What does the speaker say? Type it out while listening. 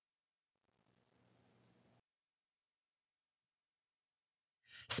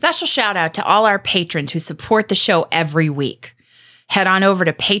Special shout out to all our patrons who support the show every week. Head on over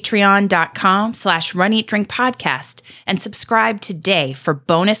to patreon.com/runeatdrinkpodcast and subscribe today for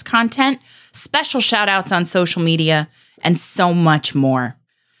bonus content, special shout outs on social media, and so much more.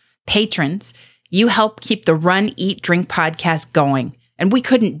 Patrons, you help keep the Run, Eat, Drink podcast going, and we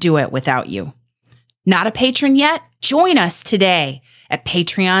couldn't do it without you. Not a patron yet? Join us today at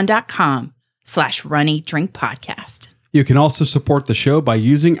patreon.com/runeatdrinkpodcast. You can also support the show by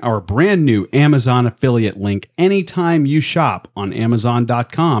using our brand new Amazon affiliate link anytime you shop on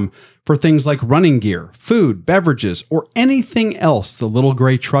Amazon.com for things like running gear, food, beverages, or anything else the little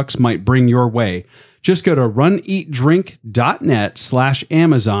gray trucks might bring your way. Just go to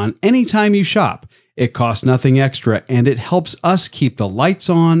runeatdrink.net/Amazon anytime you shop. It costs nothing extra, and it helps us keep the lights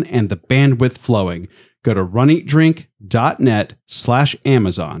on and the bandwidth flowing. Go to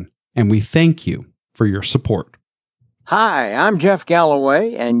runeatdrink.net/Amazon, and we thank you for your support. Hi, I'm Jeff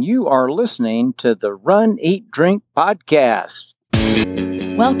Galloway, and you are listening to the Run, Eat, Drink podcast.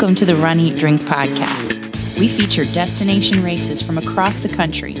 Welcome to the Run, Eat, Drink podcast. We feature destination races from across the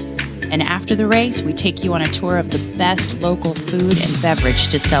country. And after the race, we take you on a tour of the best local food and beverage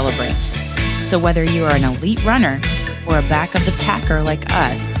to celebrate. So whether you are an elite runner or a back of the packer like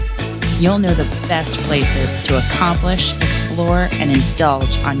us, you'll know the best places to accomplish, explore, and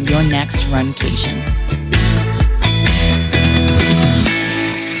indulge on your next runcation.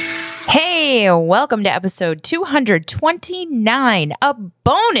 Hey, welcome to episode 229, a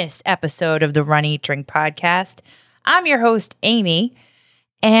bonus episode of the Run, Eat, Drink podcast. I'm your host, Amy,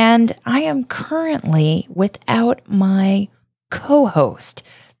 and I am currently without my co-host.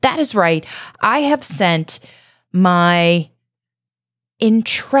 That is right. I have sent my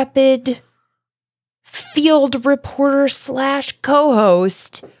intrepid field reporter /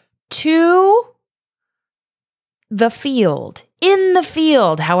 co-host to the field. In the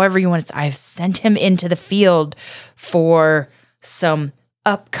field, however you want it. I've sent him into the field for some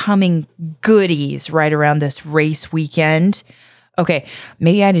upcoming goodies right around this race weekend. Okay,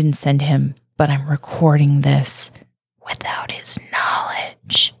 maybe I didn't send him, but I'm recording this without his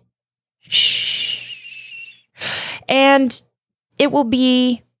knowledge. Shh. And it will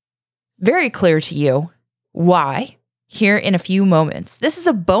be very clear to you why here in a few moments. This is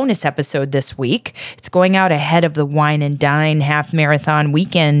a bonus episode this week. It's going out ahead of the Wine and Dine Half Marathon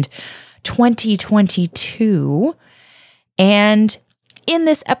Weekend 2022. And in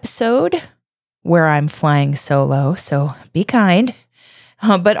this episode, where I'm flying solo, so be kind,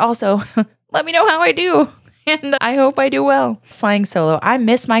 but also let me know how I do. And I hope I do well. Flying solo. I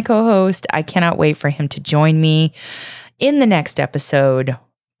miss my co-host. I cannot wait for him to join me in the next episode,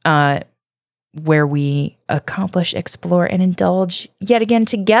 where we accomplish, explore, and indulge yet again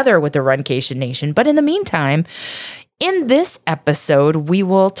together with the Runcation Nation. But in the meantime, in this episode, we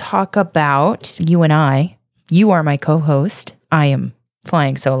will talk about you and I. You are my co-host. I am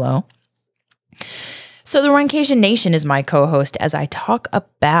flying solo. So the Runcation Nation is my co-host as I talk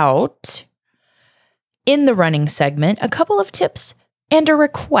about, in the running segment, a couple of tips and a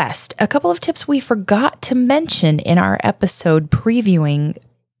request. A couple of tips we forgot to mention in our episode previewing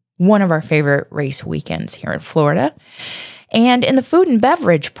one of our favorite race weekends here in Florida. And in the food and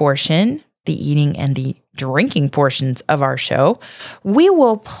beverage portion, the eating and the drinking portions of our show, we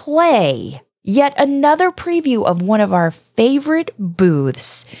will play yet another preview of one of our favorite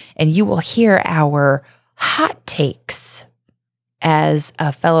booths, and you will hear our hot takes. As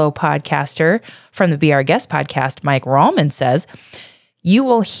a fellow podcaster from the Be Our Guest podcast, Mike Rallman, says, you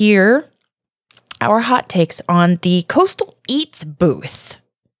will hear our hot takes on the Coastal Eats booth.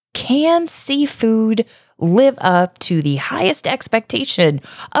 Can seafood live up to the highest expectation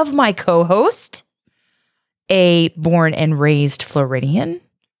of my co-host, a born and raised Floridian?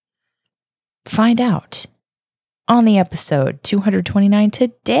 Find out on the episode 229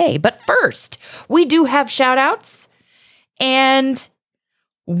 today. But first, we do have shout outs, and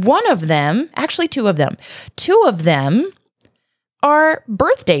one of them, actually two of them are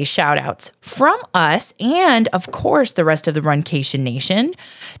birthday shout outs from us and, of course, the rest of the Runcation Nation.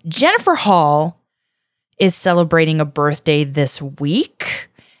 Jennifer Hall is celebrating a birthday this week,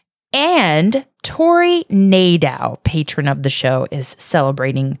 and Tori Nadeau, patron of the show, is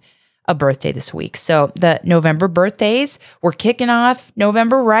celebrating a birthday this week. So the November birthdays, we're kicking off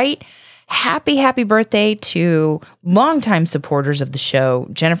November right. Happy birthday to longtime supporters of the show,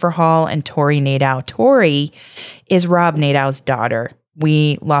 Jennifer Hall and Tori Nadeau. Tori is Rob Nadeau's daughter.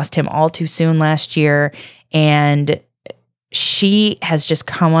 We lost him all too soon last year, and she has just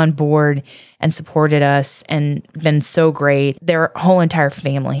come on board and supported us and been so great. Their whole entire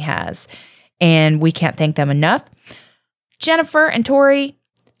family has, and we can't thank them enough. Jennifer and Tori,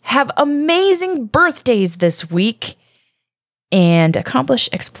 have amazing birthdays this week and accomplish,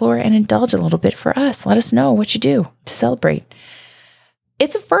 explore, and indulge a little bit for us. Let us know what you do to celebrate.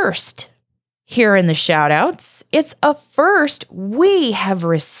 It's a first here in the shout outs. It's a first. We have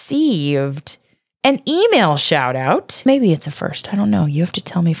received an email shout out. Maybe it's a first. I don't know. You have to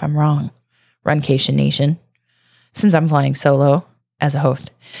tell me if I'm wrong, Runcation Nation, since I'm flying solo as a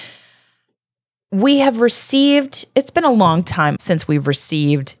host. We have received, it's been a long time since we've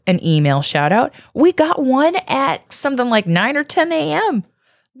received an email shout out. We got one at something like 9 or 10 a.m.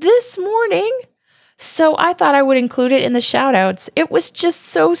 this morning. So I thought I would include it in the shout outs. It was just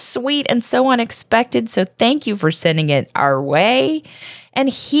so sweet and so unexpected. So thank you for sending it our way. And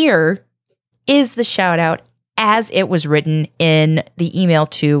here is the shout out as it was written in the email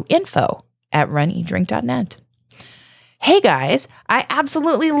to info@runeatdrink.net. Hey guys, I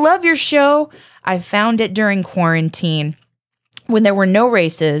absolutely love your show. I found it during quarantine when there were no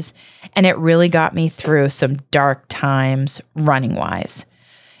races, and it really got me through some dark times running wise.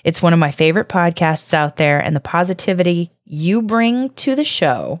 It's one of my favorite podcasts out there, and the positivity you bring to the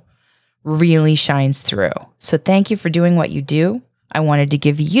show really shines through. So thank you for doing what you do. I wanted to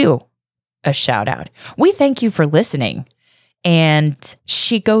give you a shout out. We thank you for listening. And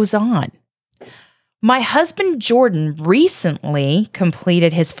she goes on. My husband, Jordan, recently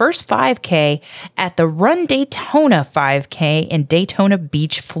completed his first 5K at the Run Daytona 5K in Daytona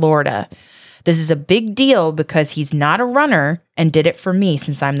Beach, Florida. This is a big deal because he's not a runner and did it for me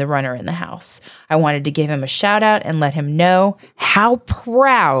since I'm the runner in the house. I wanted to give him a shout out and let him know how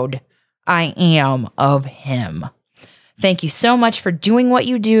proud I am of him. Thank you so much for doing what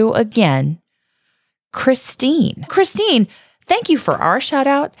you do again, Christine. Christine, thank you for our shout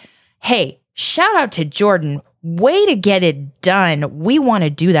out. Hey, shout out to Jordan. Way to get it done. We want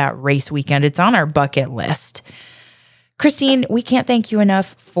to do that race weekend. It's on our bucket list. Christine, we can't thank you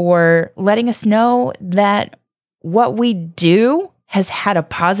enough for letting us know that what we do has had a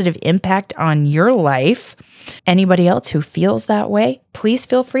positive impact on your life. Anybody else who feels that way, please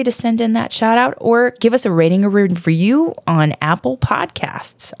feel free to send in that shout out or give us a rating or review on Apple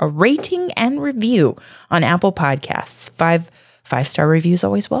Podcasts. A rating and review on Apple Podcasts. Five-star reviews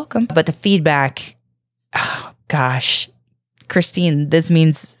always welcome. But the feedback, oh gosh, Christine, this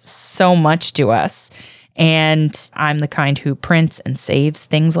means so much to us. And I'm the kind who prints and saves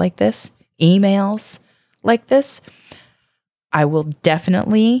things like this, emails like this. I will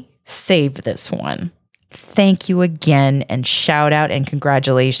definitely save this one. Thank you again, and shout out and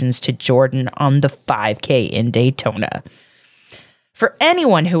congratulations to Jordan on the 5K in Daytona. For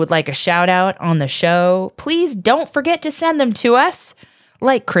anyone who would like a shout out on the show, please don't forget to send them to us,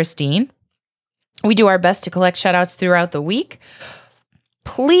 like Christine. We do our best to collect shout outs throughout the week.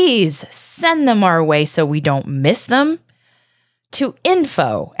 Please send them our way so we don't miss them to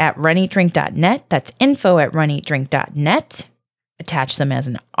info@runeatdrink.net. That's info@runeatdrink.net. Attach them as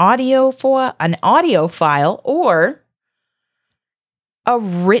an audio file or a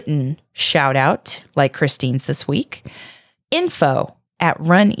written shout out like Christine's this week.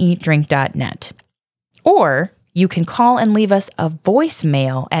 info@runeatdrink.net. Or you can call and leave us a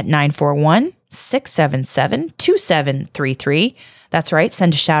voicemail at 941-677-2733. That's right.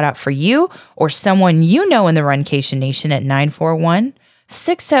 Send a shout out for you or someone you know in the Runcation Nation at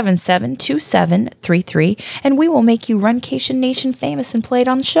 941-677-2733. And we will make you Runcation Nation famous and play it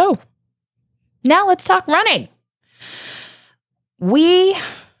on the show. Now let's talk running. We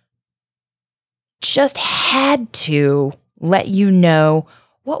just had to let you know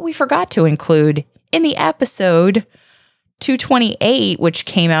what we forgot to include in the episode 228, which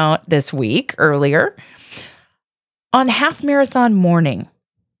came out this week earlier. On Half Marathon Morning,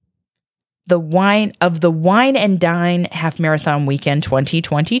 the Wine and Dine Half Marathon Weekend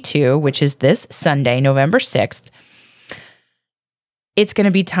 2022, which is this Sunday, November 6th, it's going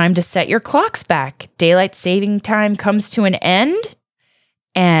to be time to set your clocks back. Daylight saving time comes to an end,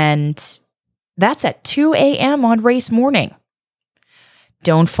 and that's at 2 a.m. on race morning.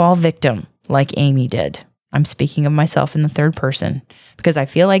 Don't fall victim like Amy did. I'm speaking of myself in the third person because I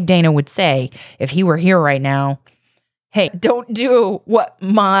feel like Dana would say, if he were here right now, hey, don't do what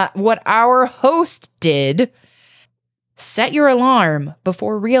our host did. Set your alarm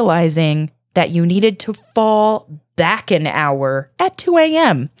before realizing that you needed to fall back an hour at 2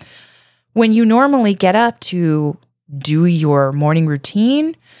 a.m. When you normally get up to do your morning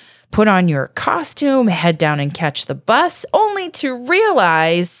routine, put on your costume, head down and catch the bus, only to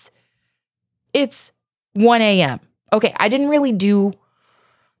realize it's 1 a.m. Okay, I didn't really do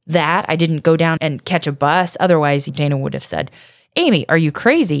that. I didn't go down and catch a bus. Otherwise, Dana would have said, Amy, are you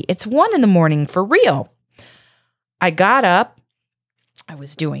crazy? It's 1 a.m. for real. I got up. I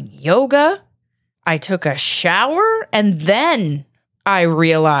was doing yoga. I took a shower, and then I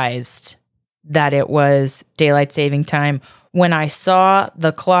realized that it was daylight saving time when I saw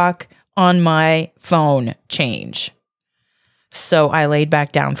the clock on my phone change. So I laid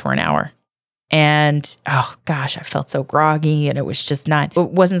back down for an hour. And oh gosh, I felt so groggy, and it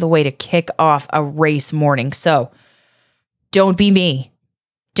wasn't the way to kick off a race morning. So don't be me.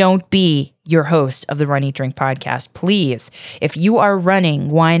 Don't be your host of the Run, Eat, Drink podcast. Please, if you are running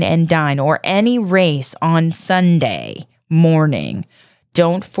Wine and Dine or any race on Sunday morning,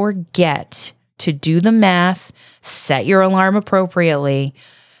 don't forget to do the math, set your alarm appropriately.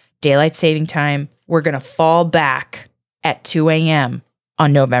 Daylight saving time, we're going to fall back at 2 a.m.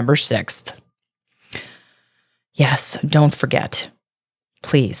 on November 6th. Yes, don't forget.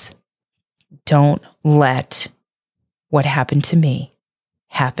 Please, don't let what happened to me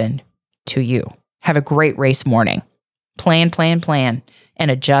happen to you. Have a great race morning. Plan, and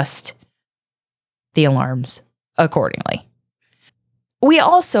adjust the alarms accordingly. We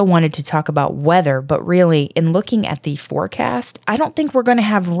also wanted to talk about weather, but really, in looking at the forecast, I don't think we're going to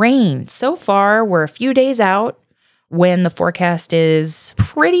have rain. So far, we're a few days out when the forecast is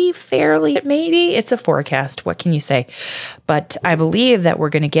pretty fairly, maybe it's a forecast. What can you say? But I believe that we're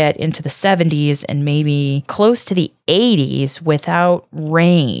going to get into the 70s and maybe close to the 80s without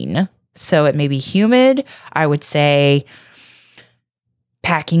rain. So it may be humid. I would say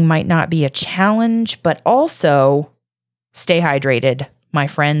packing might not be a challenge, but also stay hydrated, my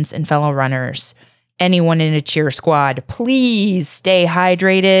friends and fellow runners. Anyone in a cheer squad, please stay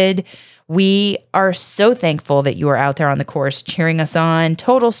hydrated. We are so thankful that you are out there on the course cheering us on.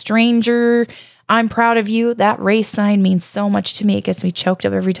 Total stranger, I'm proud of you. That race sign means so much to me. It gets me choked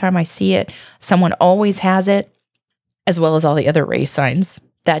up every time I see it. Someone always has it, as well as all the other race signs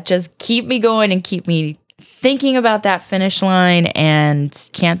that just keep me going and keep me thinking about that finish line, and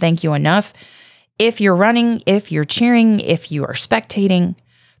can't thank you enough. If you're running, if you're cheering, if you are spectating,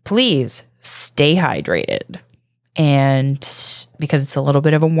 please stay hydrated. And because it's a little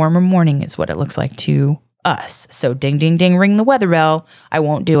bit of a warmer morning is what it looks like to us. So ding, ding, ding, ring the weather bell. I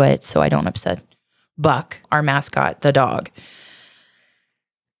won't do it so I don't upset Buck, our mascot, the dog.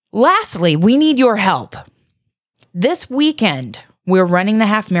 Lastly, we need your help. This weekend, we're running the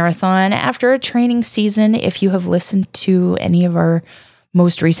half marathon after a training season. If you have listened to any of our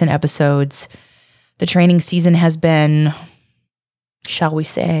most recent episodes, the training season has been, shall we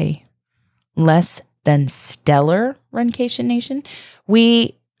say, less than stellar, Runcation Nation.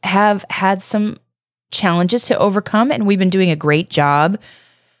 We have had some challenges to overcome, and we've been doing a great job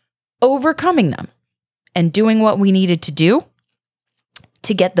overcoming them and doing what we needed to do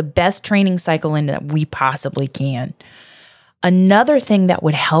to get the best training cycle in that we possibly can. Another thing that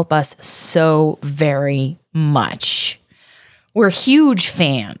would help us so very much, we're huge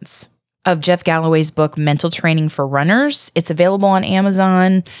fans of Jeff Galloway's book, Mental Training for Runners. It's available on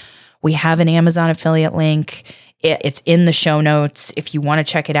Amazon. We have an Amazon affiliate link. It's in the show notes if you want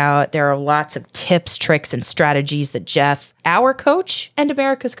to check it out. There are lots of tips, tricks, and strategies that Jeff, our coach and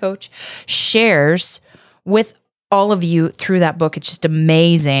America's coach, shares with all of you through that book. It's just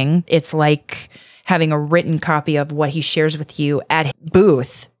amazing. It's like having a written copy of what he shares with you at his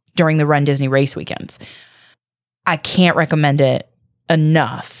booth during the Run Disney race weekends. I can't recommend it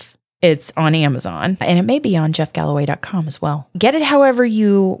enough. It's on Amazon, and it may be on jeffgalloway.com as well. Get it however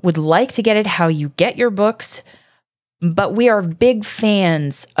you would like to get it, how you get your books. But we are big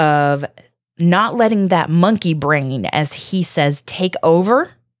fans of not letting that monkey brain, as he says, take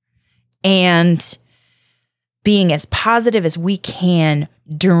over, and being as positive as we can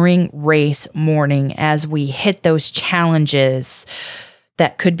during race morning as we hit those challenges.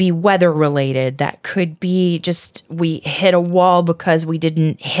 That could be weather related. That could be just we hit a wall because we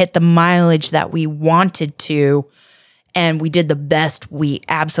didn't hit the mileage that we wanted to. And we did the best we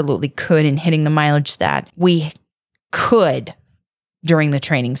absolutely could in hitting the mileage that we could during the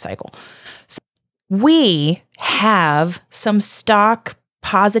training cycle. So we have some stock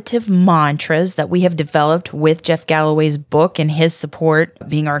positive mantras that we have developed with Jeff Galloway's book and his support,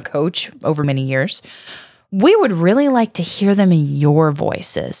 being our coach over many years. We would really like to hear them in your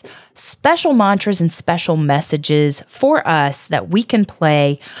voices. Special mantras and special messages for us that we can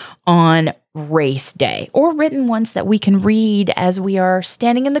play on race day, or written ones that we can read as we are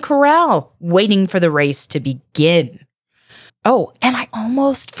standing in the corral waiting for the race to begin. Oh, and I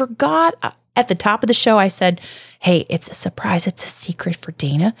almost forgot. At the top of the show, I said, hey, it's a surprise. It's a secret for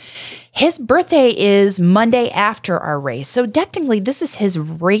Dana. His birthday is Monday after our race. So technically, this is his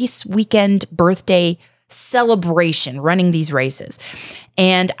race weekend birthday celebration, running these races.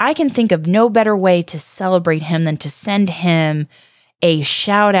 And I can think of no better way to celebrate him than to send him a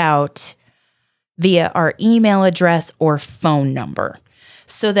shout out via our email address or phone number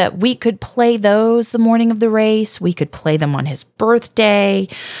so that we could play those the morning of the race. We could play them on his birthday.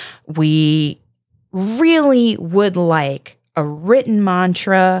 We really would like a written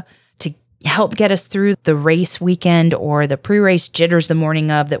mantra to help get us through the race weekend or the pre-race jitters the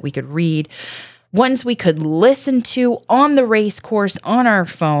morning of that we could read. Ones we could listen to on the race course on our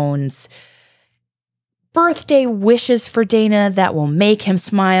phones. Birthday wishes for Dana that will make him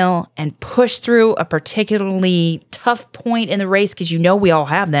smile and push through a particularly tough point in the race, because you know we all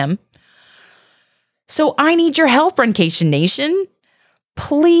have them. So I need your help, Runcation Nation.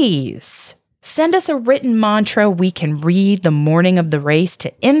 Please send us a written mantra we can read the morning of the race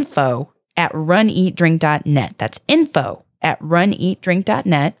to info@runeatdrink.net. That's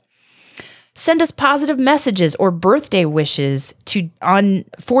info@runeatdrink.net. Send us positive messages or birthday wishes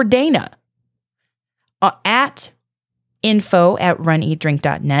for Dana at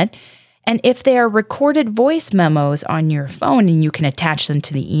info@runeatdrink.net. And if they are recorded voice memos on your phone and you can attach them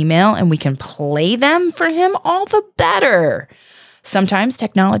to the email and we can play them for him, all the better. Sometimes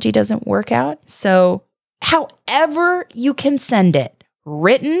technology doesn't work out. So however you can send it,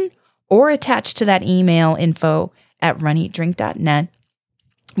 written or attached to that email, info@runeatdrink.net,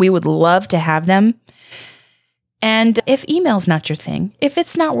 we would love to have them. And if email's not your thing, if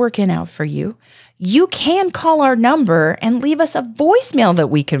it's not working out for you, you can call our number and leave us a voicemail that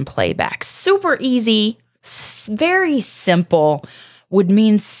we can play back. Super easy, very simple, would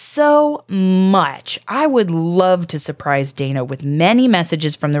mean so much. I would love to surprise Dana with many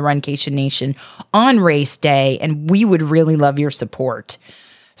messages from the Runcation Nation on race day, and we would really love your support.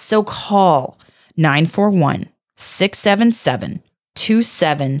 So call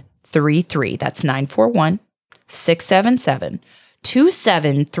 941-677-2733. That's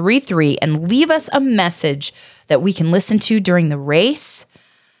 941-677-2733, and leave us a message that we can listen to during the race.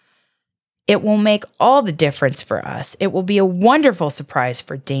 It will make all the difference for us. It will be a wonderful surprise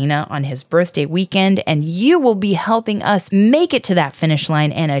for Dana on his birthday weekend, and you will be helping us make it to that finish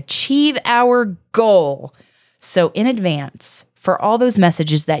line and achieve our goal. So in advance, for all those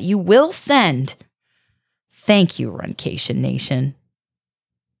messages that you will send, thank you, Runcation Nation.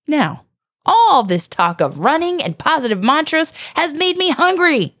 Now, all this talk of running and positive mantras has made me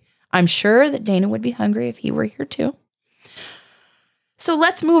hungry. I'm sure that Dana would be hungry if he were here too. So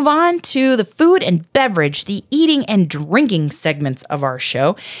let's move on to the food and beverage, the eating and drinking segments of our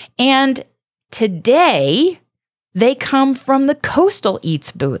show. And today, they come from the Coastal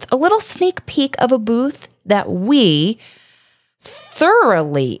Eats booth, a little sneak peek of a booth that we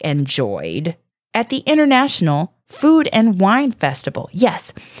thoroughly enjoyed at the International Food and Wine Festival.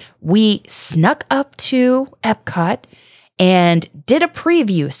 Yes, we snuck up to Epcot and did a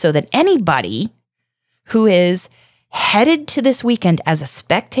preview so that anybody who is headed to this weekend as a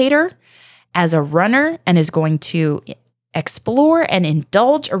spectator, as a runner, and is going to explore and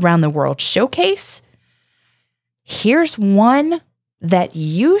indulge around the World Showcase, here's one that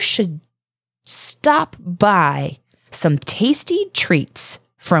you should stop by. Some tasty treats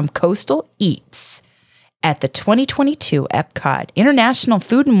from Coastal Eats at the 2022 Epcot International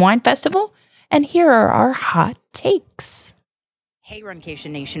Food and Wine Festival. And here are our hot takes. Hey,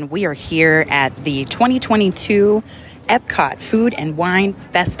 Runcation Nation. We are here at the 2022 Epcot Food and Wine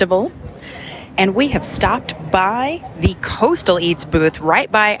Festival. And we have stopped by the Coastal Eats booth right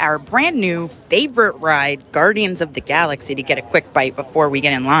by our brand new favorite ride, Guardians of the Galaxy, to get a quick bite before we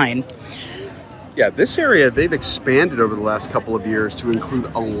get in line. Yeah, this area, they've expanded over the last couple of years to include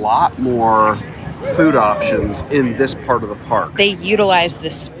a lot more food options in this part of the park. They utilize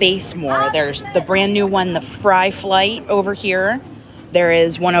the space more. There's the brand new one, the Fry Flight over here. There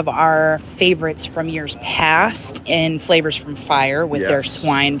is one of our favorites from years past in Flavors from Fire with their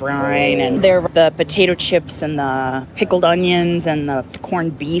swine brine and the potato chips and the pickled onions and the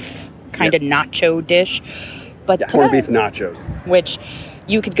corned beef kind of nacho dish. But corned beef nacho. Which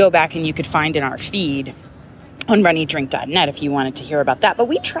you could go back and you could find in our feed on runeatdrink.net if you wanted to hear about that. But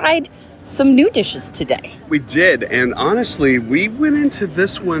we tried some new dishes today. We did, and honestly, we went into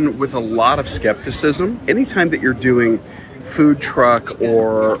this one with a lot of skepticism. Anytime that you're doing food truck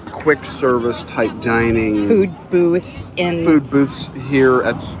or quick service type dining, food booths here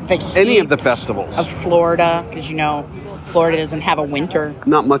at any of the festivals of Florida, because you know Florida doesn't have a winter,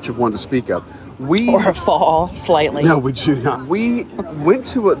 not much of one to speak of, or a fall slightly. No, we do not. We went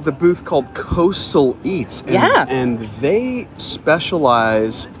to the booth called Coastal Eats, and they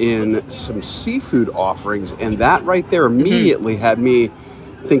specialize in some seafood offerings, and that right there immediately had me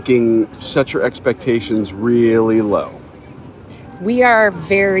thinking, set your expectations really low. We are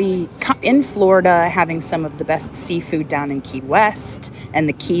in Florida, having some of the best seafood down in Key West and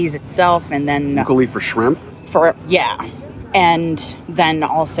the Keys itself, and then Locally for shrimp. And then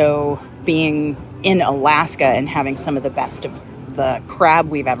also being in Alaska and having some of the best of the crab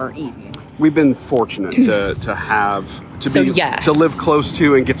we've ever eaten. We've been fortunate to live close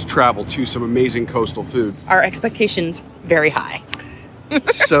to and get to travel to some amazing coastal food. Our expectations very high.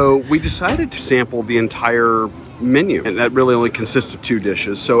 So we decided to sample the entire menu, and that really only consists of 2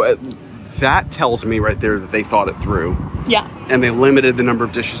 dishes. So that tells me right there that they thought it through. Yeah. And they limited the number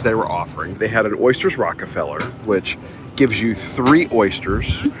of dishes they were offering. They had an Oysters Rockefeller, which gives you 3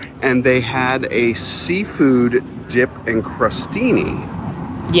 oysters, and they had a seafood dip and crostini.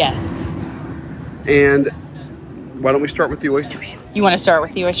 Yes. And why don't we start with the oysters? You want to start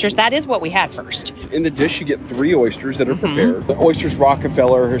with the oysters? That is what we had first. In the dish, you get 3 oysters that are prepared. The Oysters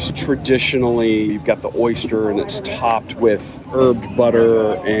Rockefeller is traditionally, you've got the oyster and it's topped with herbed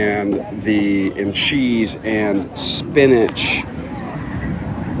butter and cheese and spinach.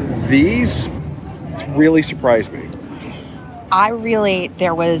 These really surprised me.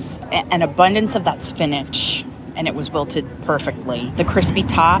 There was an abundance of that spinach, and it was wilted perfectly. The crispy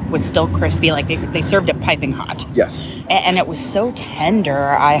top was still crispy, like they served it piping hot. Yes. And it was so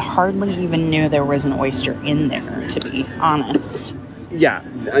tender, I hardly even knew there was an oyster in there, to be honest. Yeah,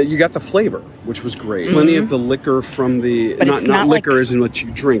 you got the flavor, which was great. Plenty of the liquor from the... But not liquor as in what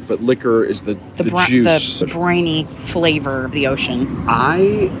you drink, but liquor is the juice. The briny flavor of the ocean.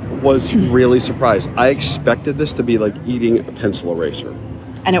 I was really surprised. I expected this to be like eating a pencil eraser.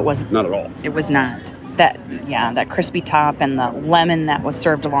 And it wasn't. Not at all. It was not. That crispy top and the lemon that was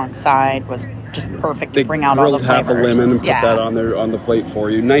served alongside was just perfect to bring out all the flavors. Half a lemon and put that on the plate for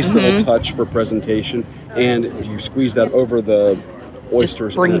you. Nice little touch for presentation. And you squeeze that over the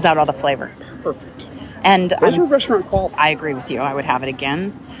oysters. Just brings out all the flavor. Perfect. And those are restaurant quality. I agree with you. I would have it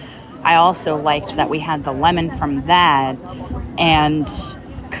again. I also liked that we had the lemon from that and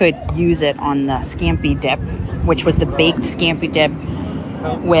could use it on the scampi dip, which was the baked scampi dip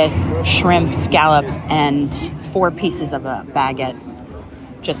with shrimp, scallops, and 4 pieces of a baguette.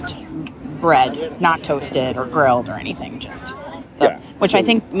 Just bread, not toasted or grilled or anything. Which I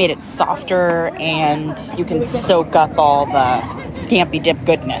think made it softer, and you can soak up all the scampi dip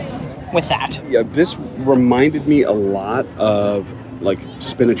goodness with that. Yeah, this reminded me a lot of like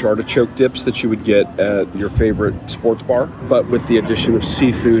spinach artichoke dips that you would get at your favorite sports bar, but with the addition of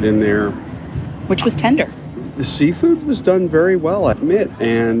seafood in there. Which was tender. The seafood was done very well, I admit,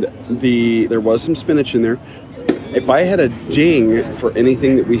 and there was some spinach in there. If I had a ding for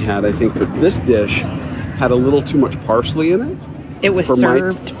anything that we had, I think that this dish had a little too much parsley in it. It was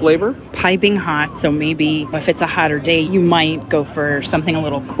served flavor piping hot, so maybe if it's a hotter day, you might go for something a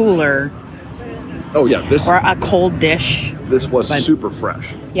little cooler. Oh yeah, or a cold dish. This was super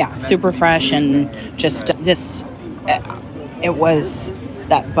fresh. Yeah, super fresh, and just it was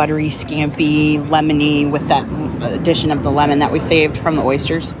that buttery, scampi, lemony with that addition of the lemon that we saved from the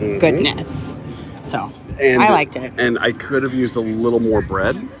oysters. Goodness. So I liked it. And I could have used a little more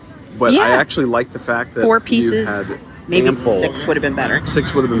bread, but I actually liked the fact that 4 pieces. You had maybe ample, 6 would have been better.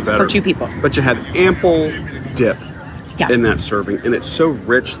 6 would have been better. For 2 people. But you had ample dip in that serving, and it's so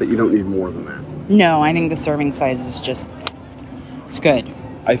rich that you don't need more than that. No, I think the serving size is it's good.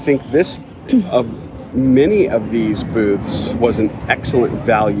 I think this, of many of these booths, was an excellent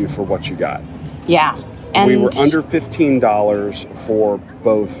value for what you got. Yeah. And we were under $15 for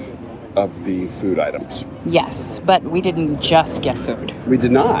both of the food items. Yes, but we didn't just get food. We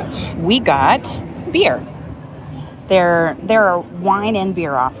did not. We got beer. There are wine and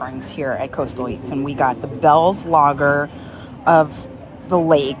beer offerings here at Coastal Eats, and we got the Bell's Lager of the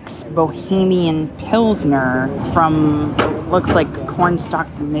Lakes Bohemian Pilsner from, looks like Cornstalk,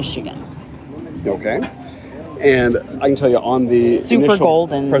 Michigan. Okay. And I can tell you on the super initial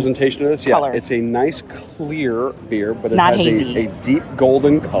golden presentation of this, color. It's a nice clear beer, but it Not has hazy. a deep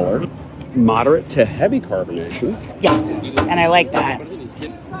golden color, moderate to heavy carbonation. Yes, and I like that.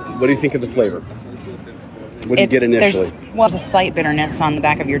 What do you think of the flavor? What do you get initially? There's a slight bitterness on the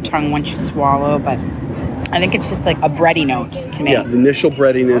back of your tongue once you swallow, but I think it's just like a bready note to me. Yeah, the initial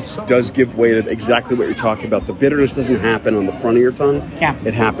breadiness does give way to exactly what you're talking about. The bitterness doesn't happen on the front of your tongue. Yeah.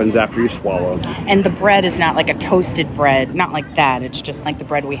 It happens after you swallow. And the bread is not like a toasted bread, not like that. It's just like the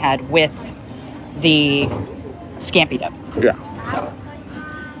bread we had with the scampi dip. Yeah. So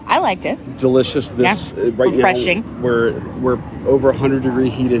I liked it. Delicious. This right refreshing. now we're over 100-degree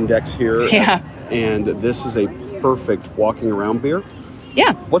heat index here. Yeah. And this is a perfect walking around beer.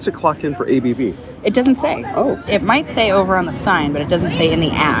 Yeah. What's it clocked in for ABV? It doesn't say. Oh. It might say over on the sign, but it doesn't say in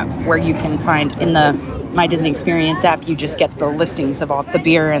the app where you can find in the My Disney Experience app, you just get the listings of all the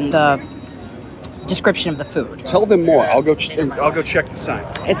beer and the description of the food. Tell them more. I'll go check the sign.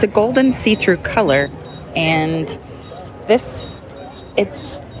 It's a golden see-through color, and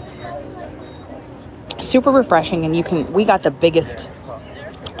it's super refreshing, and we got the biggest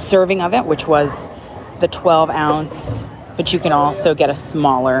serving of it, which was the 12 ounce, but you can also get a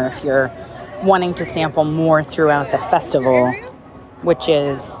smaller if you're wanting to sample more throughout the festival, which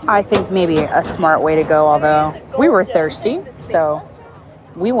is, I think, maybe a smart way to go, although we were thirsty, so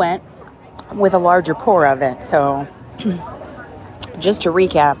we went with a larger pour of it. So just to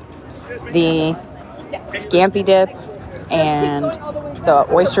recap, the Scampi Dip and the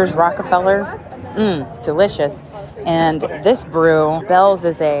Oysters Rockefeller, delicious. And this brew, Bell's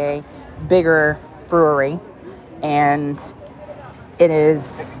is a bigger brewery, and it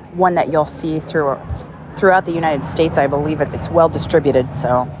is one that you'll see throughout the United States. I believe it's well distributed.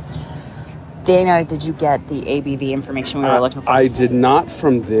 So, Dana, did you get the ABV information we were looking for? I did not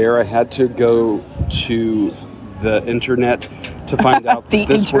from there. I had to go to the internet to find out.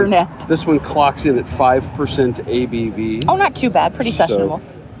 This one clocks in at 5% ABV. Oh, not too bad. Pretty sessionable.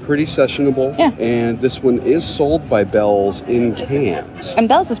 Pretty sessionable. Yeah. And this one is sold by Bell's in cans. And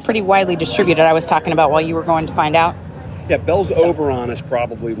Bell's is pretty widely distributed. I was talking about while you were going to find out. Yeah, Bell's Oberon is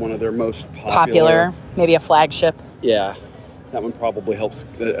probably one of their most popular. Maybe a flagship. Yeah. That one probably helps,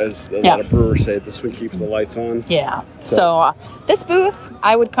 as a lot of brewers say, this one keeps the lights on. Yeah. So this booth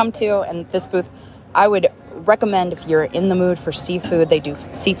I would come to, and this booth I would recommend if you're in the mood for seafood. They do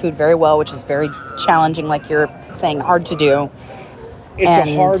seafood very well, which is very challenging, like you're saying, hard to do. It's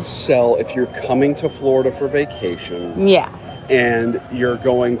a hard sell if you're coming to Florida for vacation. Yeah. And you're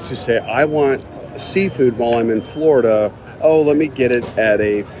going to say, I want seafood while I'm in Florida. Oh, let me get it at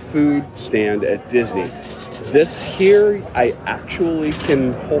a food stand at Disney. This here, I actually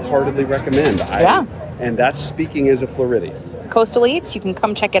can wholeheartedly recommend. And that's speaking as a Floridian. Coastal Eats, you can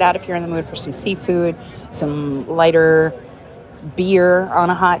come check it out if you're in the mood for some seafood, some lighter beer on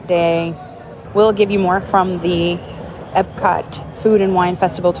a hot day. We'll give you more from the Epcot Food and Wine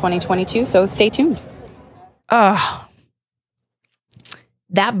Festival 2022, so stay tuned. Oh,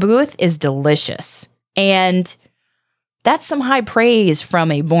 that booth is delicious. And that's some high praise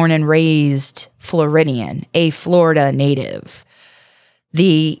from a born and raised Floridian, a Florida native.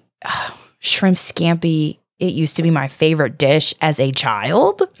 The shrimp scampi, it used to be my favorite dish as a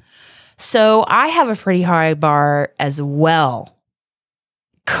child. So I have a pretty high bar as well.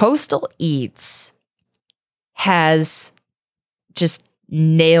 Coastal Eats has just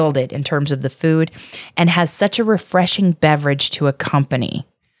nailed it in terms of the food and has such a refreshing beverage to accompany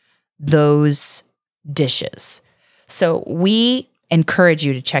those dishes. So we encourage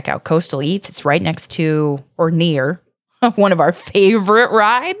you to check out Coastal Eats. It's right next to or near one of our favorite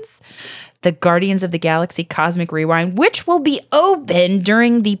rides, the Guardians of the Galaxy Cosmic Rewind, which will be open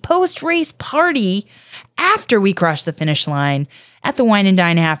during the post-race party after we cross the finish line at the Wine and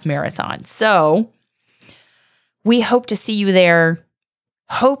Dine Half Marathon. So we hope to see you there.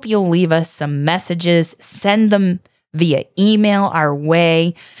 Hope you'll leave us some messages. Send them via email our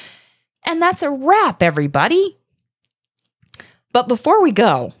way. And that's a wrap, everybody. But before we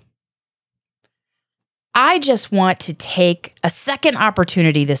go, I just want to take a second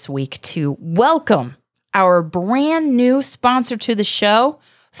opportunity this week to welcome our brand new sponsor to the show,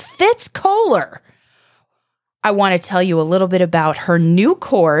 Fitz Kohler. I want to tell you a little bit about her new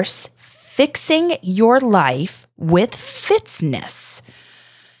course, Fixing Your Life with Fitzness.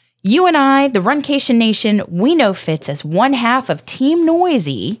 You and I, the Runcation Nation, we know Fitz as one half of Team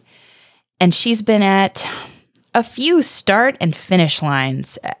Noisy, and she's been at a few start and finish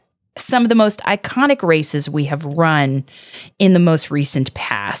lines, some of the most iconic races we have run in the most recent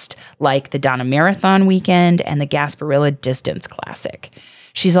past, like the Donna Marathon Weekend and the Gasparilla Distance Classic.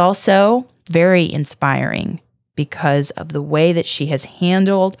 She's also very inspiring because of the way that she has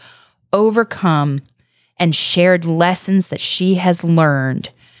handled, overcome, and shared lessons that she has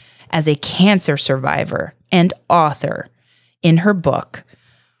learned as a cancer survivor and author in her book,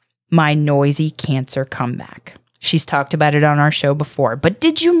 My Noisy Cancer Comeback. She's talked about it on our show before, but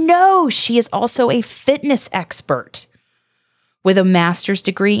did you know she is also a fitness expert with a master's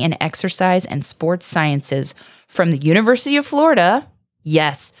degree in exercise and sports sciences from the University of Florida?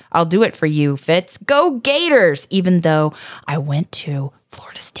 Yes, I'll do it for you, Fitz. Go Gators, even though I went to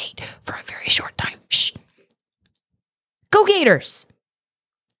Florida State for a very short time. Shh. Go Gators.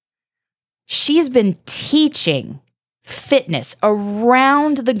 She's been teaching fitness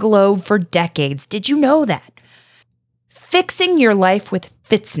around the globe for decades. Did you know that? Fixing Your Life with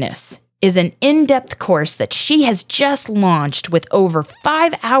Fitzness is an in-depth course that she has just launched with over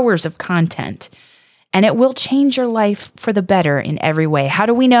 5 hours of content and it will change your life for the better in every way. How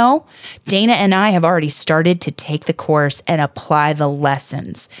do we know? Dana and I have already started to take the course and apply the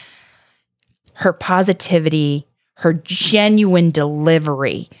lessons. Her positivity, her genuine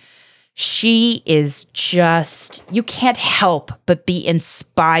delivery. She is just, you can't help but be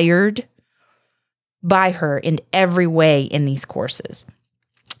inspired by her in every way in these courses,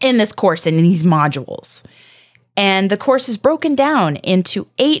 in this course and in these modules. And the course is broken down into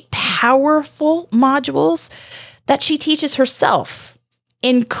 8 powerful modules that she teaches herself,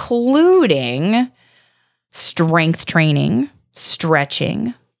 including strength training,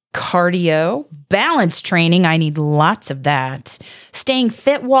 stretching, cardio, balance training. I need lots of that. Staying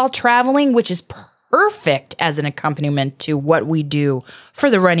fit while traveling, which is perfect as an accompaniment to what we do for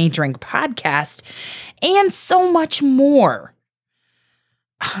the Run, Eat, Drink podcast, and so much more.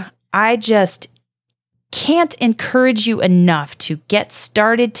 I just can't encourage you enough to get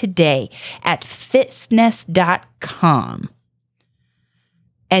started today at fitzness.com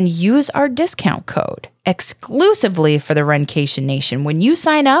and use our discount code exclusively for the Runcation Nation. When you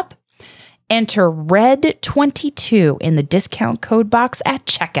sign up, enter RED22 in the discount code box at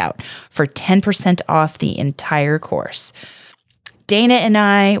checkout for 10% off the entire course. Dana and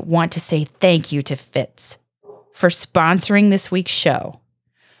I want to say thank you to Fitz for sponsoring this week's show.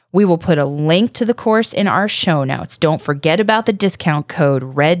 We will put a link to the course in our show notes. Don't forget about the discount code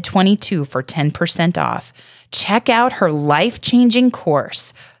RED22 for 10% off. Check out her life-changing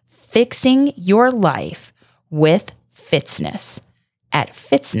course, Fixing Your Life with Fitzness, at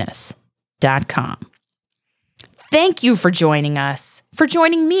fitzness.com. Thank you for joining us, for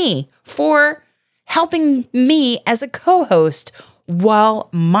joining me, for helping me as a co-host while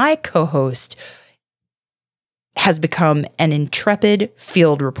my co-host has become an intrepid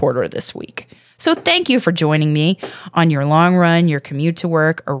field reporter this week. So thank you for joining me on your long run, your commute to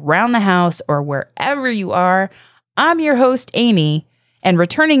work, around the house, or wherever you are. I'm your host, Amy, and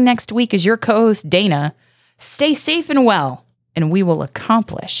returning next week is your co-host, Dana. Stay safe and well, and we will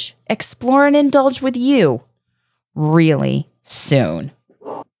accomplish, explore, and indulge with you really soon.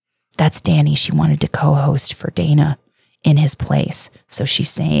 That's Danny. She wanted to co-host for Dana in his place. So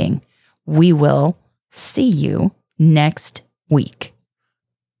she's saying, we will see you next week.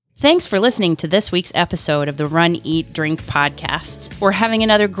 Thanks for listening to this week's episode of the Run, Eat, Drink podcast. We're having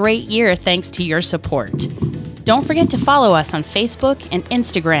another great year thanks to your support. Don't forget to follow us on Facebook and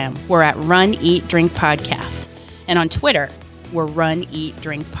Instagram. We're at Run, Eat, Drink Podcast. And on Twitter, we're Run, Eat,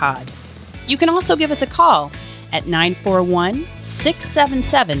 Drink Pod. You can also give us a call at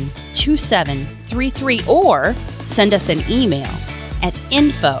 941-677-2733 or send us an email at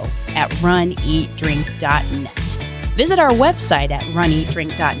info@runeatdrink.net. Visit our website at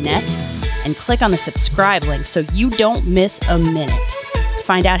runeatdrink.net and click on the subscribe link so you don't miss a minute.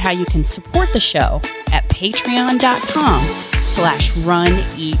 Find out how you can support the show at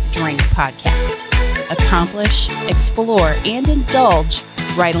patreon.com/runeatdrinkpodcast. Accomplish, explore, and indulge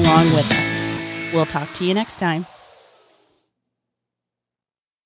right along with us. We'll talk to you next time.